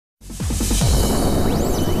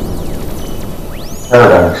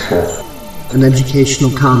Paradigm shift. An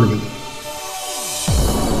educational comedy.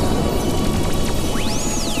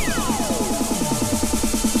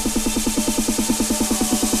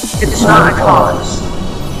 It's not a cause,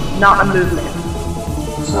 not a movement.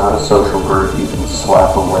 It's not a social group you can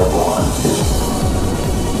slap a label onto.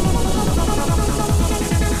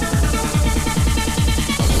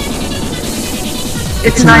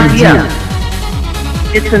 It's an idea.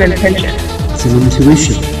 It's an intention. It's an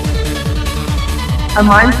intuition. A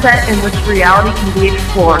mindset in which reality can be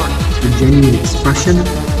explored. It's a genuine expression,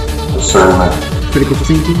 Discernment. critical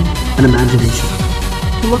thinking, and imagination.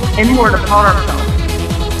 To look inward upon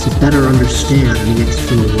ourselves. To better understand the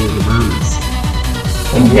external world around us.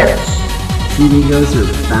 And yes, Few egos are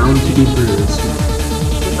bound to be bruised.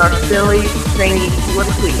 With our silly, zany,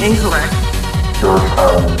 politically incorrect, George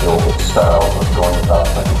Carlin Gilbert style of going about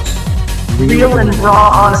things. real and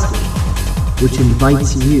raw honesty. Which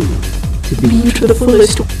invites you to be to the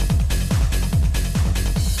fullest.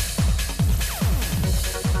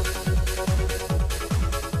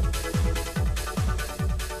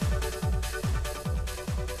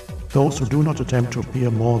 Those who do not attempt to appear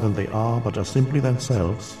more than they are but are simply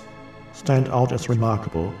themselves stand out as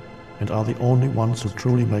remarkable and are the only ones who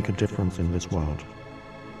truly make a difference in this world.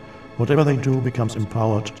 Whatever they do becomes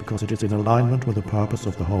empowered because it is in alignment with the purpose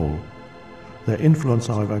of the whole. Their influence,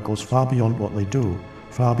 however, goes far beyond what they do,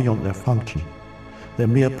 far beyond their function. Their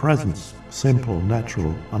mere presence, simple,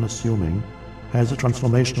 natural, unassuming, has a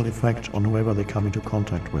transformational effect on whoever they come into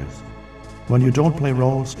contact with. When you don't play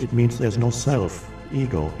roles, it means there's no self,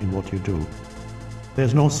 ego in what you do.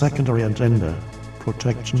 There's no secondary agenda,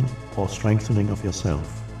 protection, or strengthening of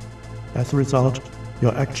yourself. As a result,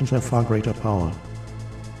 your actions have far greater power.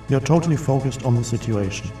 You're totally focused on the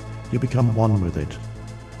situation. You become one with it.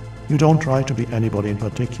 You don't try to be anybody in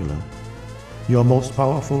particular. You're most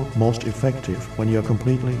powerful, most effective when you're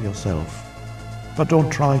completely yourself. But don't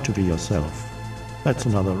try to be yourself. That's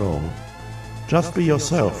another role. Just be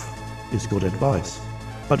yourself is good advice,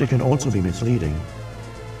 but it can also be misleading.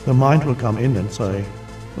 The mind will come in and say,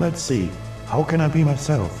 let's see, how can I be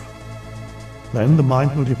myself? Then the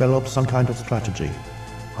mind will develop some kind of strategy.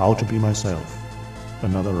 How to be myself?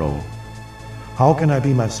 Another role. How can I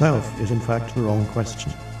be myself is in fact the wrong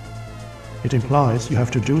question. It implies you have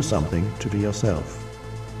to do something to be yourself.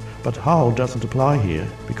 But how doesn't apply here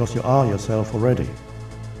because you are yourself already.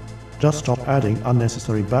 Just stop adding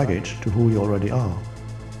unnecessary baggage to who you already are.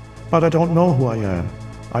 But I don't know who I am.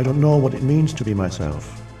 I don't know what it means to be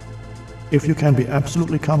myself. If you can be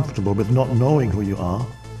absolutely comfortable with not knowing who you are,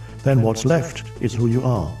 then what's left is who you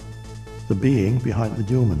are. The being behind the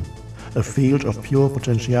human. A field of pure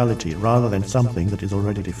potentiality rather than something that is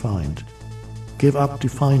already defined. Give up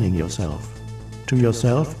defining yourself. To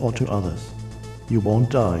yourself or to others. You won't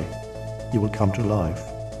die. You will come to life.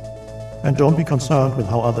 And don't be concerned with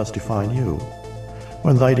how others define you.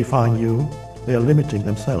 When they define you, they are limiting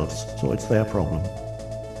themselves, so it's their problem.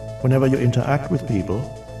 Whenever you interact with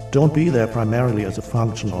people, don't be there primarily as a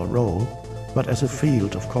function or role, but as a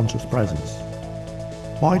field of conscious presence.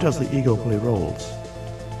 Why does the ego play roles?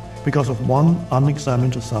 Because of one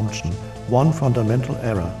unexamined assumption, one fundamental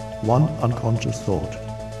error, one unconscious thought.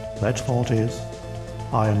 That thought is,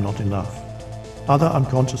 I am not enough. Other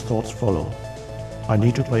unconscious thoughts follow. I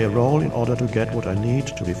need to play a role in order to get what I need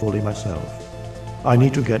to be fully myself. I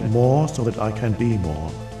need to get more so that I can be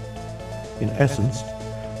more. In essence,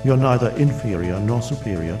 you're neither inferior nor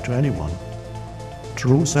superior to anyone.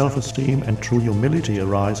 True self-esteem and true humility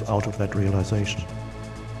arise out of that realization.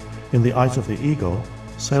 In the eyes of the ego,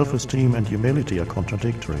 self-esteem and humility are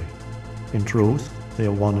contradictory. In truth, they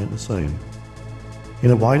are one and the same.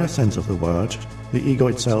 In a wider sense of the word, the ego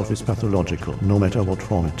itself is pathological, no matter what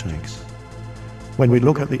form it takes. When we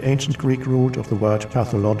look at the ancient Greek root of the word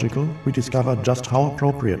pathological, we discover just how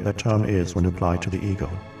appropriate that term is when applied to the ego.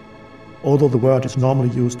 Although the word is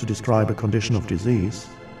normally used to describe a condition of disease,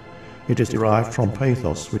 it is derived from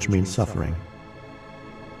pathos, which means suffering.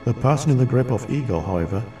 The person in the grip of ego,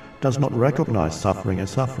 however, does not recognize suffering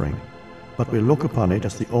as suffering, but will look upon it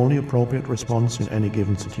as the only appropriate response in any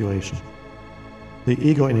given situation. The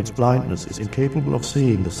ego in its blindness is incapable of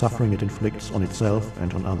seeing the suffering it inflicts on itself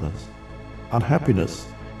and on others. Unhappiness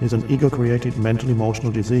is an ego-created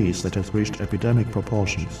mental-emotional disease that has reached epidemic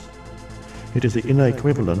proportions. It is the inner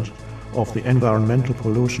equivalent of the environmental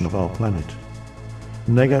pollution of our planet.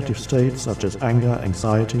 Negative states such as anger,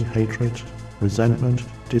 anxiety, hatred, resentment,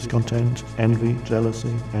 discontent, envy,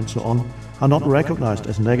 jealousy, and so on are not recognized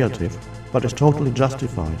as negative, but as totally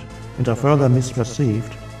justified, and are further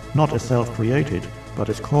misperceived, not as self-created, but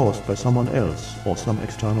as caused by someone else or some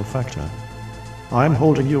external factor. I am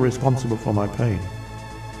holding you responsible for my pain.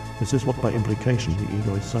 This is what by implication the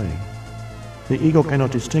ego is saying. The ego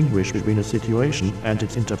cannot distinguish between a situation and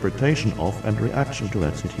its interpretation of and reaction to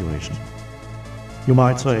that situation. You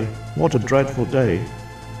might say, "What a dreadful day,"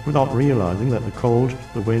 without realizing that the cold,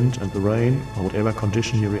 the wind and the rain, or whatever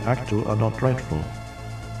condition you react to, are not dreadful.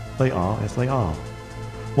 They are as they are.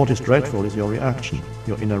 What is dreadful is your reaction,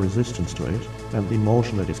 your inner resistance to it, and the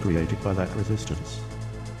emotion that is created by that resistance.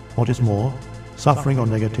 What is more, suffering or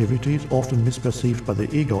negativity is often misperceived by the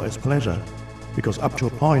ego as pleasure, because up to a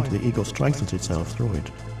point the ego strengthens itself through it.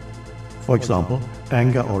 For example,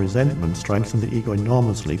 anger or resentment strengthen the ego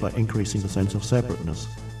enormously by increasing the sense of separateness,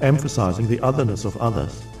 emphasizing the otherness of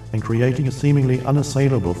others, and creating a seemingly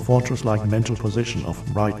unassailable fortress-like mental position of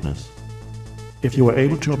rightness. If you were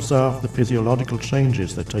able to observe the physiological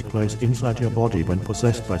changes that take place inside your body when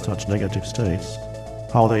possessed by such negative states,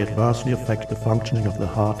 how they adversely affect the functioning of the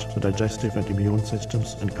heart, the digestive and immune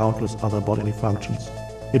systems, and countless other bodily functions,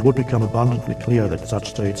 it would become abundantly clear that such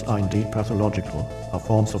states are indeed pathological, are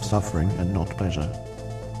forms of suffering and not pleasure.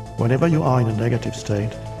 Whenever you are in a negative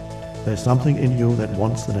state, there is something in you that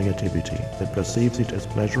wants the negativity, that perceives it as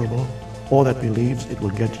pleasurable, or that believes it will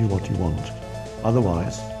get you what you want.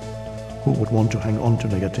 Otherwise, who would want to hang on to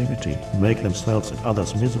negativity, make themselves and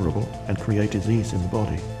others miserable, and create disease in the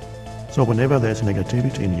body? So whenever there's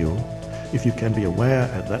negativity in you, if you can be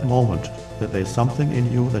aware at that moment that there's something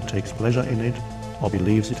in you that takes pleasure in it, or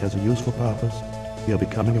believes it has a useful purpose, you are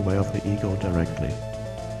becoming aware of the ego directly.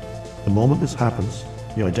 The moment this happens,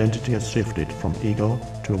 your identity has shifted from ego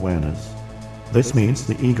to awareness. This means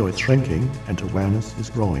the ego is shrinking and awareness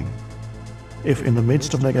is growing. If in the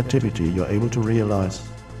midst of negativity you're able to realize,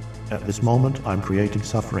 at this moment I'm creating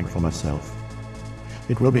suffering for myself,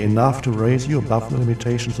 it will be enough to raise you above the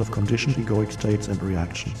limitations of conditioned egoic states and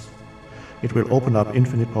reactions. It will open up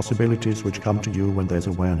infinite possibilities which come to you when there's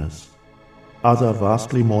awareness. Other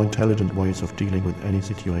vastly more intelligent ways of dealing with any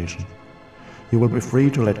situation. You will be free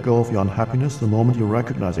to let go of your unhappiness the moment you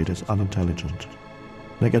recognize it as unintelligent.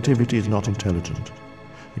 Negativity is not intelligent.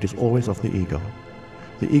 It is always of the ego.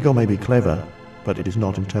 The ego may be clever, but it is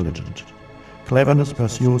not intelligent. Cleverness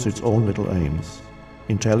pursues its own little aims.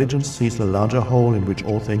 Intelligence sees the larger whole in which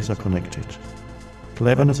all things are connected.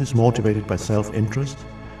 Cleverness is motivated by self-interest,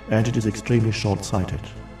 and it is extremely short-sighted.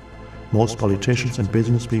 Most politicians and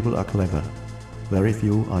business people are clever. Very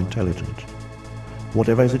few are intelligent.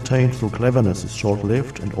 Whatever is attained through cleverness is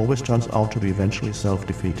short-lived and always turns out to be eventually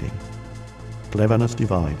self-defeating. Cleverness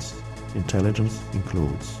divides. Intelligence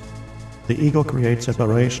includes. The ego creates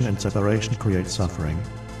separation, and separation creates suffering.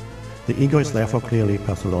 The ego is therefore clearly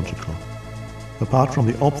pathological. Apart from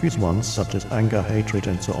the obvious ones, such as anger, hatred,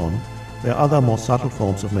 and so on, there are other more subtle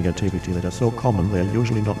forms of negativity that are so common they are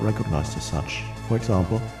usually not recognized as such. For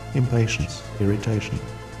example, impatience, irritation,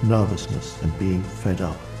 nervousness, and being fed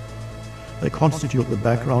up. They constitute the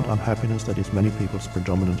background unhappiness that is many people's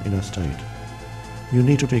predominant inner state. You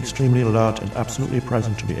need to be extremely alert and absolutely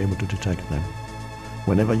present to be able to detect them.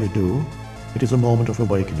 Whenever you do, it is a moment of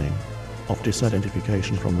awakening, of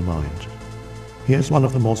disidentification from the mind. Here's one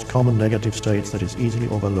of the most common negative states that is easily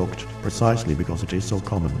overlooked, precisely because it is so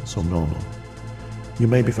common, so normal. You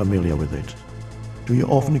may be familiar with it. Do you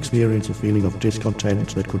often experience a feeling of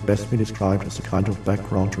discontent that could best be described as a kind of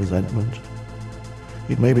background resentment?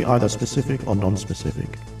 It may be either specific or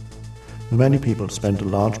non-specific. Many people spend a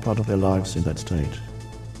large part of their lives in that state.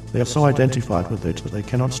 They are so identified with it that they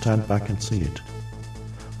cannot stand back and see it.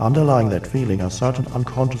 Underlying that feeling are certain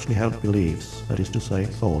unconsciously held beliefs, that is to say,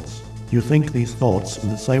 thoughts. You think these thoughts in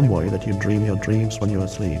the same way that you dream your dreams when you're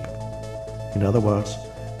asleep. In other words,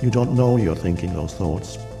 you don't know you're thinking those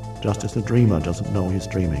thoughts, just as the dreamer doesn't know he's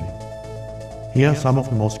dreaming. Here are some of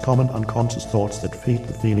the most common unconscious thoughts that feed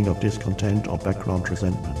the feeling of discontent or background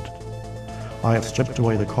resentment. I have stripped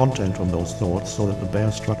away the content from those thoughts so that the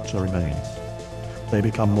bare structure remains. They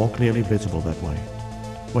become more clearly visible that way.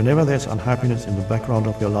 Whenever there's unhappiness in the background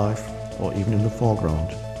of your life, or even in the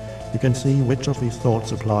foreground, you can see which of these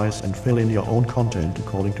thoughts applies and fill in your own content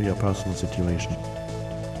according to your personal situation.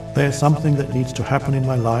 There is something that needs to happen in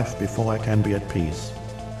my life before I can be at peace,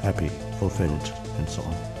 happy, fulfilled, and so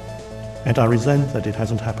on. And I resent that it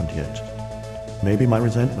hasn't happened yet. Maybe my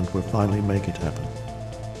resentment will finally make it happen.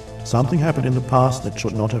 Something happened in the past that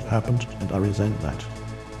should not have happened, and I resent that.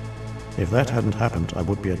 If that hadn't happened, I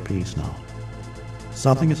would be at peace now.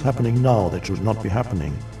 Something is happening now that should not be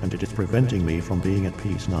happening, and it is preventing me from being at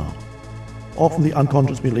peace now. Often the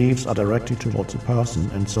unconscious beliefs are directed towards a person,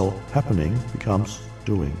 and so happening becomes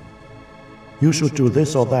doing. You should do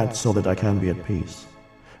this or that so that I can be at peace.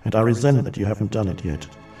 And I resent that you haven't done it yet.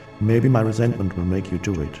 Maybe my resentment will make you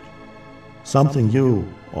do it. Something you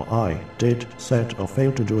or I did, said, or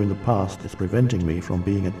failed to do in the past is preventing me from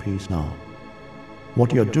being at peace now.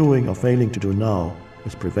 What you're doing or failing to do now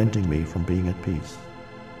is preventing me from being at peace.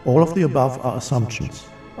 All of the above are assumptions,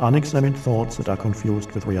 unexamined thoughts that are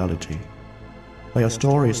confused with reality. They are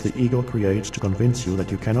stories the ego creates to convince you that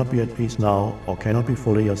you cannot be at peace now or cannot be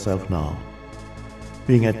fully yourself now.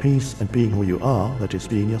 Being at peace and being who you are, that is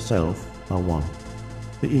being yourself, are one.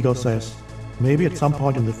 The ego says, maybe at some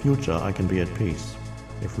point in the future I can be at peace,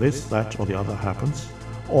 if this, that, or the other happens,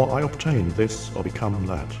 or I obtain this or become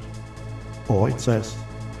that. Or it says,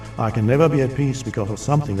 I can never be at peace because of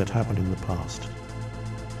something that happened in the past.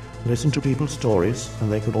 Listen to people's stories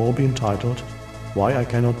and they could all be entitled, Why I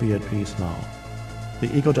Cannot Be at Peace Now.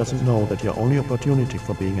 The ego doesn't know that your only opportunity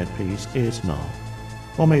for being at peace is now.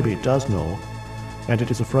 Or maybe it does know, and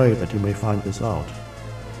it is afraid that you may find this out.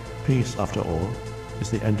 Peace, after all,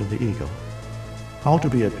 is the end of the ego. How to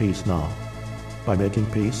be at peace now? By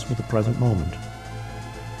making peace with the present moment.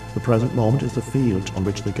 The present moment is the field on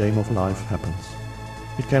which the game of life happens.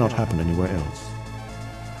 It cannot happen anywhere else.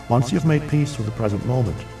 Once you've made peace with the present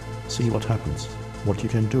moment, see what happens, what you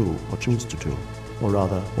can do or choose to do, or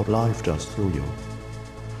rather, what life does through you.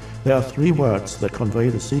 There are 3 words that convey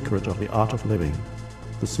the secret of the art of living,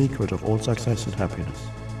 the secret of all success and happiness.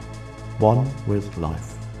 One with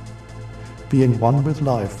life. Being one with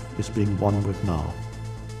life is being one with now.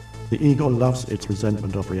 The ego loves its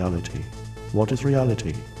resentment of reality. What is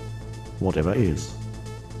reality? Whatever is,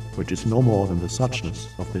 which is no more than the suchness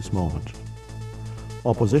of this moment.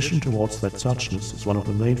 Opposition towards that suchness is one of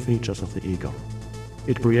the main features of the ego.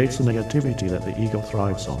 It creates the negativity that the ego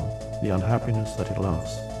thrives on, the unhappiness that it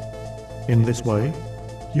loves. In this way,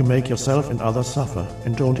 you make yourself and others suffer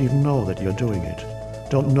and don't even know that you're doing it,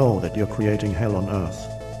 don't know that you're creating hell on earth.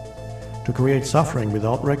 To create suffering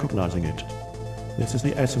without recognizing it, this is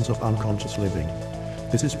the essence of unconscious living.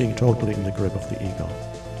 This is being totally in the grip of the ego.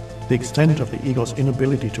 The extent of the ego's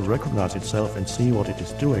inability to recognize itself and see what it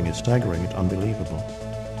is doing is staggering and unbelievable.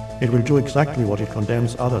 It will do exactly what it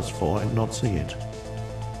condemns others for and not see it.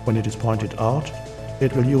 When it is pointed out,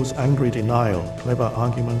 it will use angry denial, clever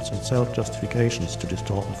arguments and self-justifications to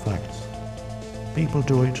distort the facts. People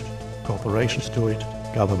do it, corporations do it,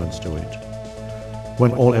 governments do it.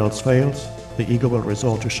 When all else fails, the ego will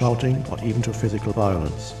resort to shouting or even to physical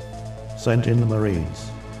violence. Send in the Marines.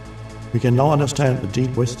 We can now understand the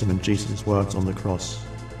deep wisdom in Jesus' words on the cross.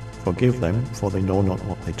 Forgive them, for they know not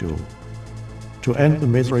what they do. To end the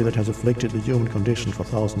misery that has afflicted the human condition for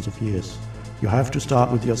thousands of years, you have to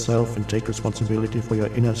start with yourself and take responsibility for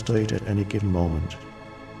your inner state at any given moment.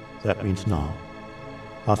 That means now.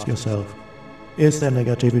 Ask yourself, is there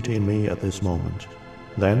negativity in me at this moment?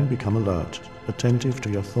 Then become alert, attentive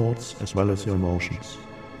to your thoughts as well as your emotions.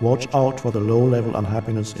 Watch out for the low-level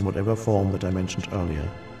unhappiness in whatever form that I mentioned earlier,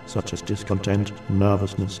 such as discontent,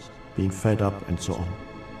 nervousness, being fed up, and so on.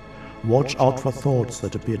 Watch out for thoughts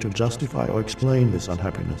that appear to justify or explain this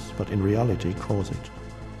unhappiness, but in reality cause it.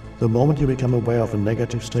 The moment you become aware of a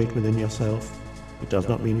negative state within yourself, it does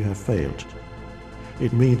not mean you have failed.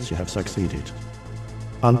 It means you have succeeded.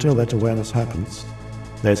 Until that awareness happens,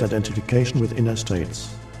 there is identification with inner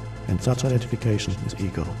states, and such identification is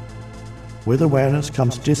ego. With awareness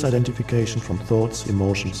comes disidentification from thoughts,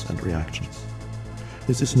 emotions, and reactions.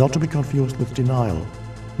 This is not to be confused with denial.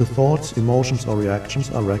 The thoughts, emotions, or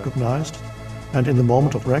reactions are recognized, and in the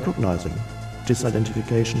moment of recognizing,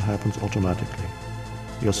 disidentification happens automatically.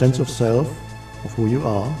 Your sense of self, of who you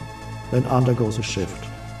are, then undergoes a shift.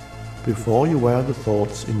 Before you were the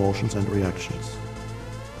thoughts, emotions, and reactions.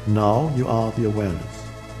 Now you are the awareness,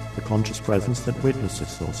 the conscious presence that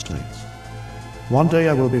witnesses those states. One day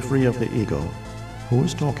I will be free of the ego. Who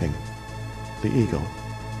is talking? The ego.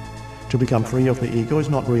 To become free of the ego is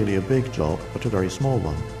not really a big job, but a very small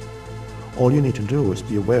one. All you need to do is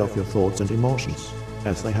be aware of your thoughts and emotions,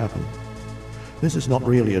 as they happen. This is not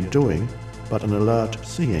really a doing, but an alert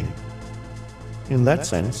seeing. In that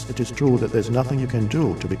sense, it is true that there's nothing you can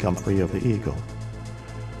do to become free of the ego.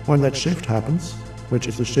 When that shift happens, which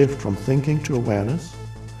is the shift from thinking to awareness,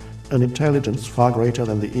 an intelligence far greater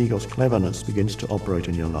than the ego's cleverness begins to operate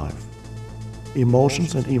in your life.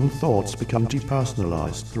 Emotions and even thoughts become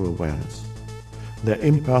depersonalized through awareness. Their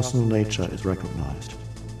impersonal nature is recognized.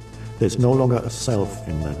 There's no longer a self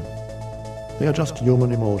in them. They are just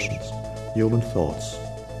human emotions, human thoughts.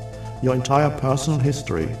 Your entire personal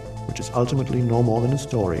history, which is ultimately no more than a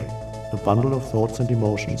story, a bundle of thoughts and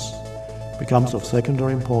emotions, becomes of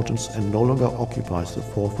secondary importance and no longer occupies the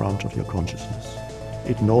forefront of your consciousness.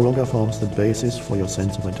 It no longer forms the basis for your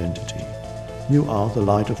sense of identity. You are the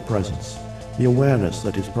light of presence, the awareness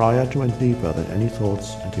that is prior to and deeper than any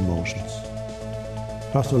thoughts and emotions.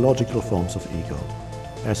 Pathological forms of ego.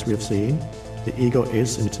 As we have seen, the ego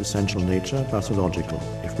is in its essential nature pathological,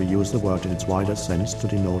 if we use the word in its wider sense to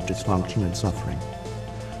denote dysfunction and suffering.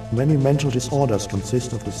 Many mental disorders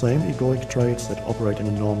consist of the same egoic traits that operate in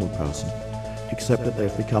a normal person, except that they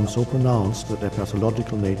have become so pronounced that their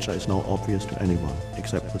pathological nature is now obvious to anyone,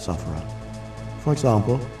 except the sufferer. For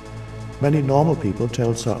example, many normal people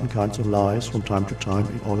tell certain kinds of lies from time to time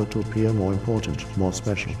in order to appear more important, more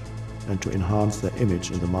special, and to enhance their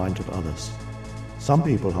image in the mind of others. Some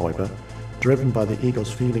people, however, driven by the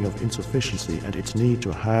ego's feeling of insufficiency and its need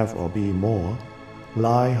to have or be more,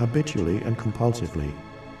 lie habitually and compulsively.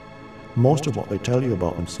 Most of what they tell you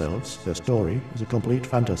about themselves, their story, is a complete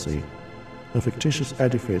fantasy, a fictitious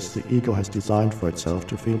edifice the ego has designed for itself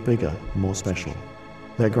to feel bigger, more special.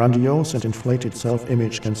 Their grandiose and inflated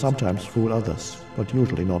self-image can sometimes fool others, but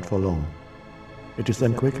usually not for long. It is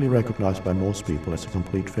then quickly recognized by most people as a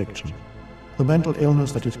complete fiction. The mental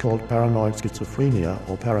illness that is called paranoid schizophrenia,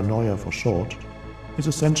 or paranoia for short, is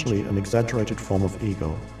essentially an exaggerated form of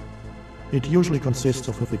ego. It usually consists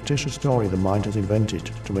of a fictitious story the mind has invented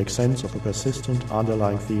to make sense of a persistent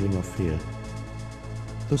underlying feeling of fear.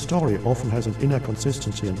 The story often has an inner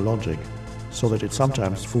consistency and logic, so that it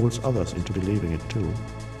sometimes fools others into believing it too.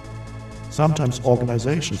 Sometimes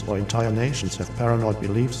organizations or entire nations have paranoid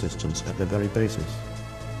belief systems at their very basis.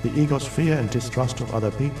 The ego's fear and distrust of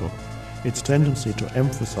other people, its tendency to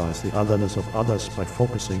emphasize the otherness of others by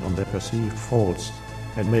focusing on their perceived faults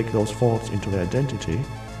and make those faults into their identity,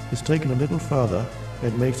 is taken a little further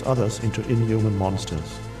and makes others into inhuman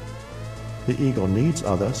monsters. The ego needs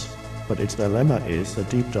others, but its dilemma is that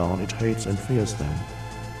deep down it hates and fears them.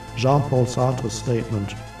 Jean-Paul Sartre's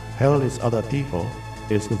statement, "Hell is other people,"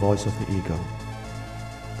 is the voice of the ego.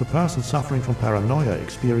 The person suffering from paranoia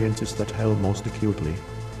experiences that hell most acutely,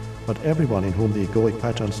 but everyone in whom the egoic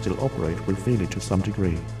patterns still operate will feel it to some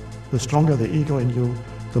degree. The stronger the ego in you,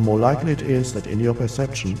 the more likely it is that in your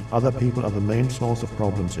perception, other people are the main source of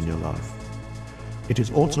problems in your life. It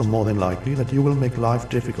is also more than likely that you will make life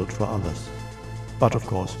difficult for others. But of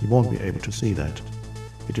course, you won't be able to see that.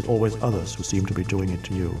 It is always others who seem to be doing it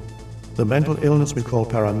to you. The mental illness we call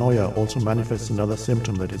paranoia also manifests another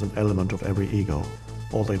symptom that is an element of every ego,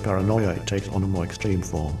 although in paranoia it takes on a more extreme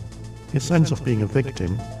form. His sense of being a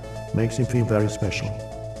victim makes him feel very special.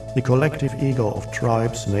 The collective ego of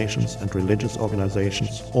tribes, nations, and religious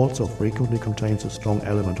organizations also frequently contains a strong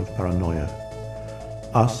element of paranoia.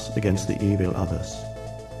 Us against the evil others.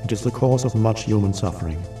 It is the cause of much human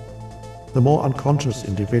suffering. The more unconscious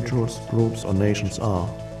individuals, groups, or nations are,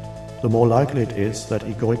 the more likely it is that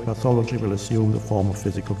egoic pathology will assume the form of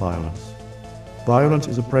physical violence. Violence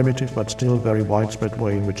is a primitive but still very widespread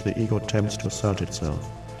way in which the ego attempts to assert itself,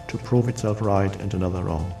 to prove itself right and another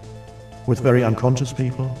wrong. With very unconscious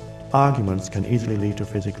people, arguments can easily lead to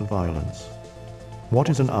physical violence. What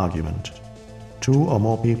is an argument? Two or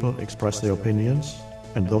more people express their opinions,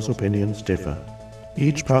 and those opinions differ.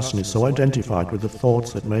 Each person is so identified with the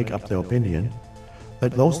thoughts that make up their opinion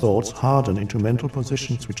that those thoughts harden into mental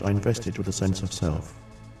positions which are invested with a sense of self.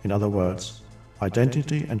 In other words,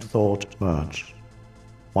 identity and thought merge.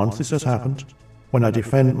 Once this has happened, when I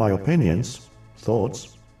defend my opinions,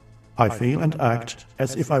 thoughts, I feel and act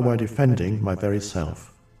as if I were defending my very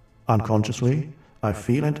self. Unconsciously, I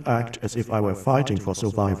feel and act as if I were fighting for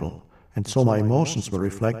survival, and so my emotions will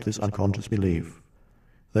reflect this unconscious belief.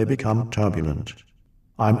 They become turbulent.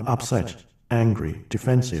 I'm upset, angry,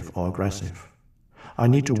 defensive, or aggressive. I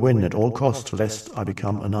need to win at all costs lest I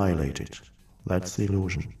become annihilated. That's the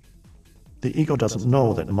illusion. The ego doesn't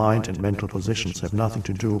know that mind and mental positions have nothing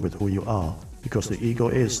to do with who you are, because the ego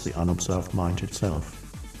is the unobserved mind itself.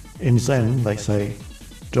 In Zen, they say,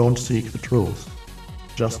 don't seek the truth,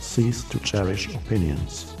 just cease to cherish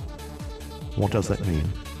opinions. What does that mean?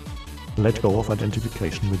 Let go of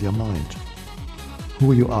identification with your mind.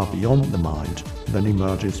 Who you are beyond the mind then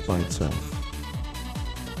emerges by itself.